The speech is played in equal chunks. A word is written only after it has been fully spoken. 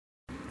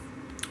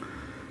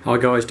Hi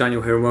guys,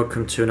 Daniel here and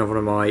welcome to another one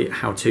of my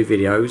how-to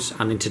videos,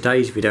 and in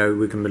today's video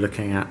we're going to be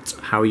looking at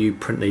how you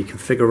print the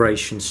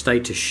configuration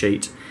status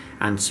sheet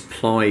and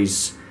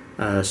supplies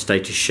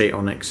status sheet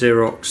on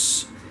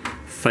Xerox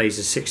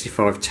Phaser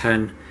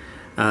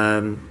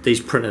 6510.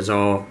 These printers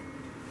are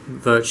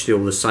virtually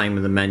all the same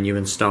with the menu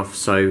and stuff,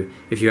 so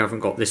if you haven't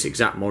got this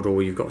exact model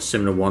or you've got a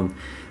similar one,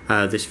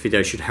 this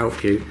video should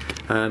help you.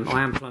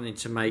 I am planning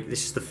to make,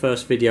 this is the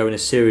first video in a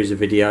series of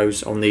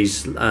videos on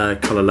these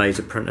colour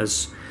laser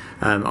printers.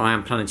 I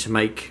am planning to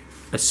make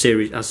a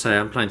series,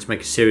 I'm planning to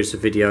make a series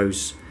of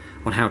videos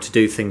on how to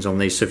do things on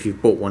these, so if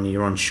you've bought one and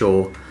you're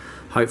unsure,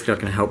 hopefully I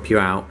can help you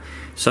out.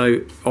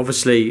 So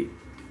obviously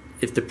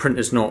if the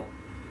printer's not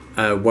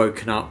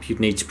woken up,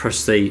 you'd need to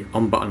press the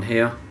on button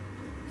here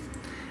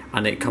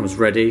and it comes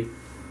ready.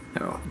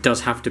 It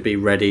does have to be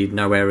ready,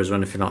 no errors or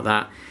anything like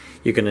that.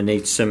 You're going to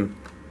need some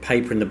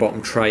paper in the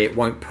bottom tray. It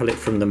won't pull it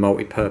from the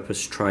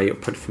multi-purpose tray,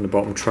 it'll put it from the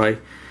bottom tray.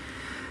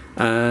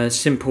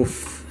 Simple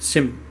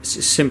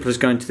as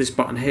going to this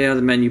button here,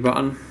 the menu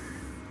button.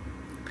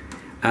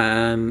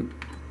 Go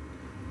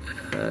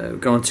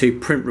on to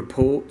print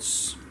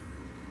reports.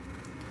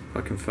 If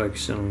I can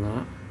focus in on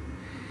that.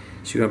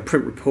 So you go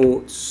print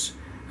reports.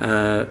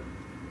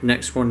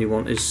 Next one you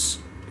want is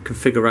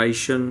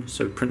configuration.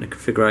 So print the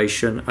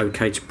configuration.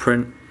 OK to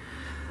print.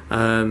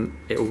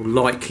 It will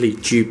likely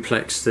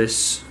duplex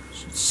this,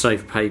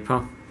 save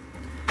paper.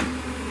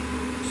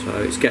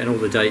 So it's getting all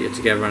the data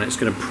together and it's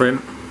going to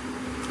print.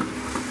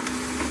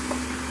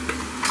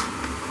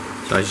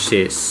 So as you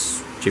see,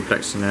 it's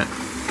duplexing it.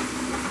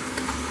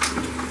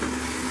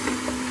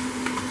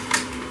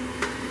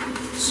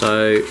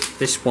 So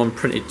this one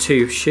printed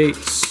 2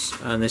 sheets,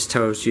 and this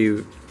tells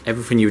you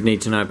everything you would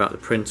need to know about the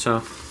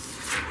printer.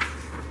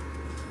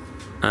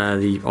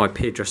 The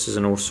IP addresses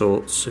and all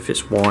sorts. If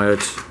it's wired,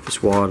 if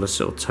it's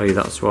wireless, it'll tell you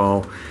that as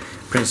well.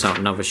 Prints out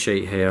another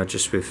sheet here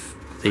just with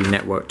the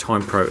network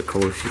time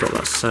protocol if you've got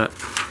that set.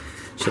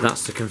 So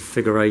that's the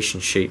configuration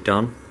sheet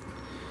done.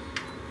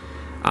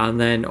 And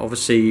then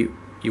obviously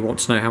you want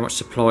to know how much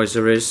supplies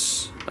there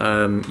is.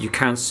 You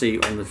can see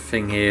on the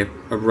thing here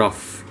a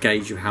rough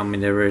gauge of how many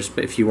there is,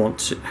 but if you want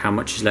to, how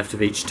much is left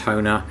of each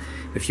toner,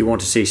 if you want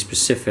to see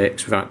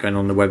specifics without going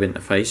on the web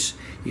interface,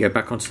 you go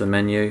back onto the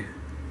menu,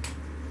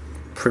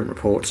 print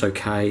reports,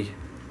 OK.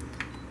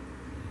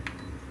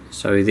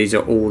 So these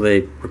are all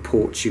the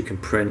reports you can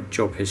print: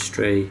 job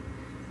history,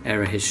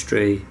 error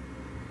history,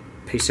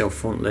 PCL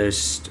font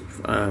list,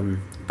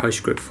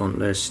 PostScript font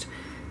list.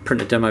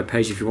 Print a demo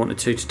page if you wanted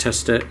to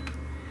test it,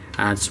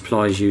 and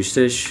supplies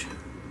usage.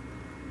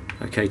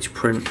 OK to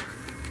print.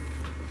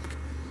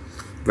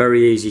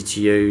 Very easy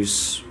to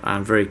use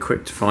and very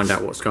quick to find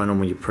out what's going on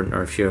with your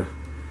printer if you're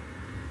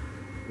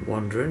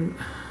wondering.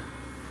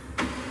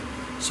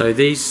 So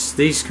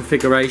these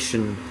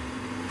configuration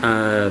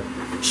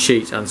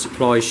sheets and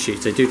supplies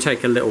sheets, they do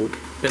take a little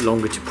bit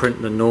longer to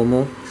print than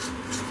normal.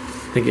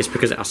 I think it's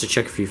because it has to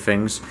check a few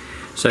things.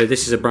 So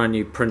this is a brand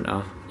new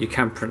printer. You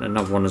can print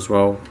another one as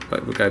well,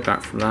 but we'll go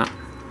back from that.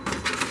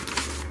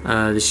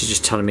 This is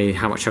just telling me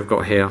how much I've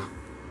got here.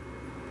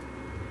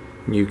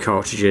 New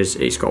cartridges.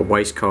 It's got a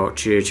waste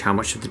cartridge, how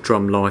much of the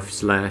drum life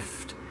is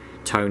left,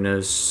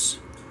 toners,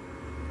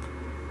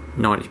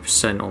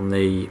 90% on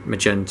the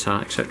magenta,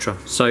 etc.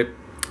 So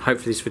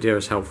hopefully this video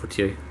is helpful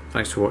to you.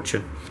 Thanks for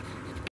watching.